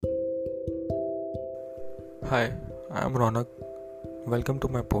Hi, I am Ronak. Welcome to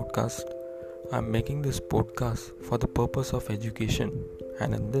my podcast. I am making this podcast for the purpose of education,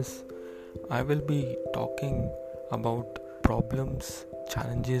 and in this, I will be talking about problems,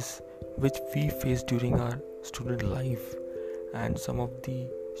 challenges which we face during our student life, and some of the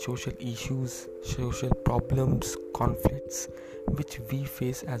social issues, social problems, conflicts which we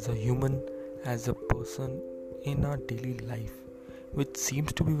face as a human, as a person in our daily life, which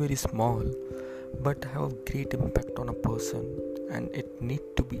seems to be very small but have a great impact on a person, and it need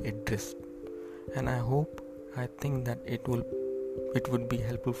to be addressed. And I think that it would be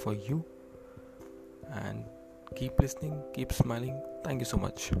helpful for you. And keep listening, keep smiling. Thank you so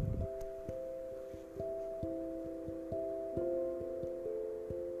much.